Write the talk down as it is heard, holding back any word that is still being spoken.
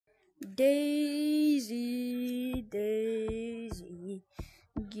Daisy, Daisy,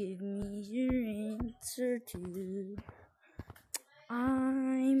 give me your answer to.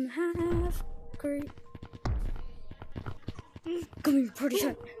 I'm half great. Come here, pretty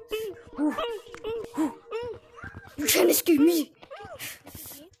son. You're trying to scare me.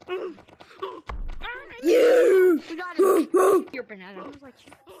 You! Your banana.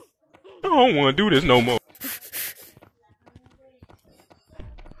 I don't want to do this no more.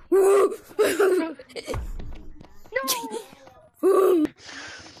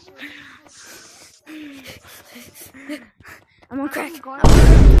 I'm on crack.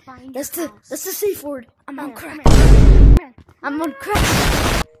 That's the safe word. I'm on crack. I'm on crack.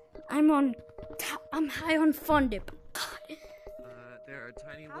 I'm high on fun dip. There are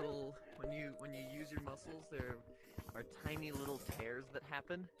tiny little when you use your muscles, there are tiny little tears that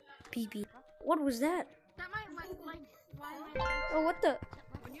happen. Pee pee. What was that? Oh, what the?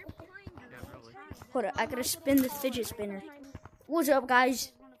 Hold up, I gotta spin the fidget spinner. What's up,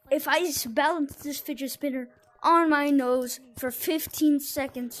 guys? If I balance this fidget spinner on my nose for 15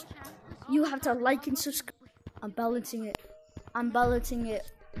 seconds, you have to like and subscribe. I'm balancing it. I'm balancing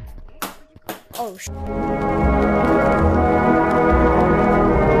it. Oh,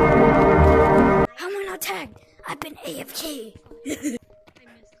 how am I not tagged? I've been AFK.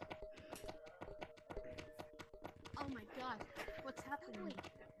 Oh my god, what's happening?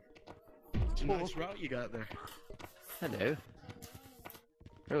 It's a nice route you got there. Hello.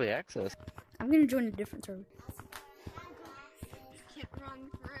 Early access. I'm gonna join a different server. Can't run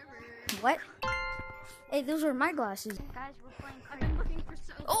forever. What? Hey, those are my glasses. Guys, we're playing. I've been looking for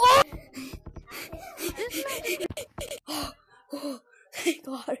so. Oh! Oh, thank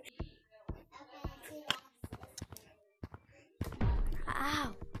God.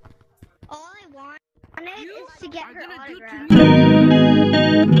 Ow. All I want is to get her autograph.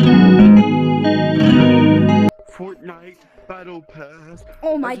 Fortnite Battle Pass.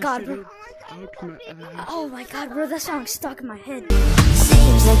 Oh my God, bro. Oh my God, bro, that song's stuck in my head.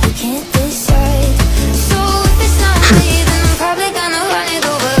 Seems like you can't decide. So if it's not me, then I'm probably gonna run it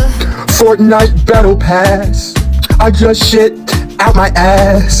over. Fortnite Battle Pass. I just shit out my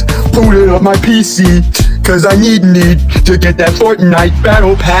ass. Booted up my PC, cause I need to get that Fortnite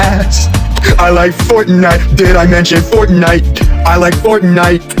Battle Pass. I like Fortnite. Did I mention Fortnite? I like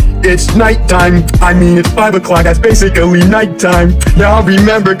Fortnite. It's nighttime, I mean it's 5 o'clock, that's basically nighttime. Now I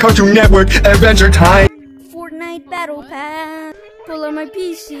remember Cartoon Network Adventure Time. Fortnite Battle Pass. Pull on my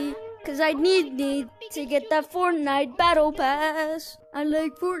PC, cause I need to get that Fortnite Battle Pass. I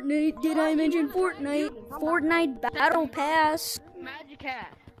like Fortnite, did I mention Fortnite? Fortnite Battle Pass. Magic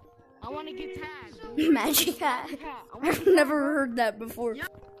Hat. I want to get tagged. Magic Hat. I've never heard that before.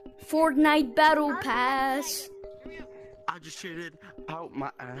 Fortnite Battle Pass. I just shitted out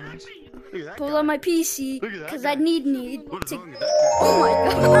my ass. Look at that Pull guy. on my PC, Look at that cause guy. I need What is to. wrong with that guy? Oh my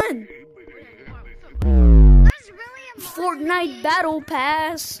God. That's really a Fortnite Battle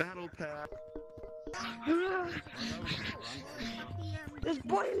Pass. Battle Pass. This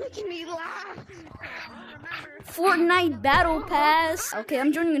boy making me laugh. Fortnite Battle Pass. Okay,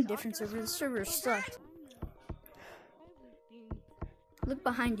 I'm joining a different server. The server sucked. Look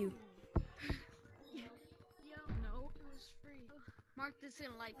behind you. No, it was free. Mark this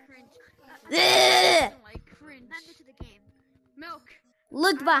in like cringe. Ugh! Like cringe. Not into the game. Milk.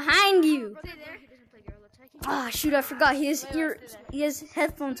 Look behind you. Stay there. He doesn't play Gorilla Tag. Ah, shoot! I forgot. He has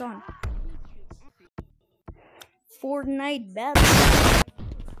headphones on. Fortnite Battle.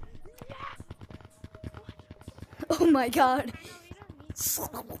 Oh my God.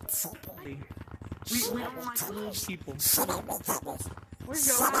 We don't like old people. Where's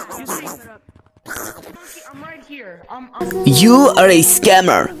your I'm right here. You are a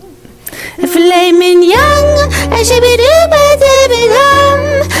scammer. Flaming young, I should be doing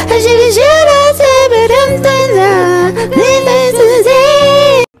I should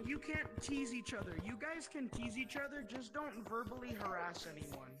You can't tease each other. You guys can tease each other, just don't verbally harass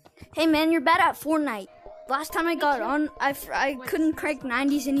anyone. Hey man, you're bad at Fortnite. Last time I got on, I couldn't crank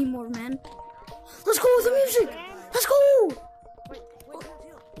 90s anymore, man. Let's go with the music. Let's go.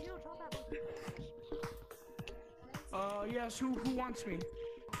 Yes, who wants me?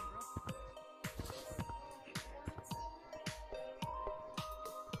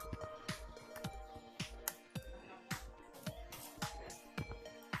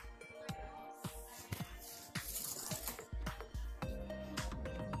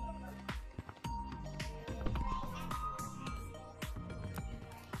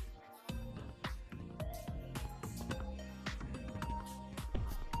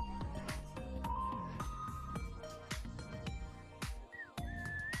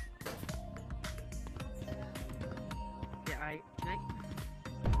 I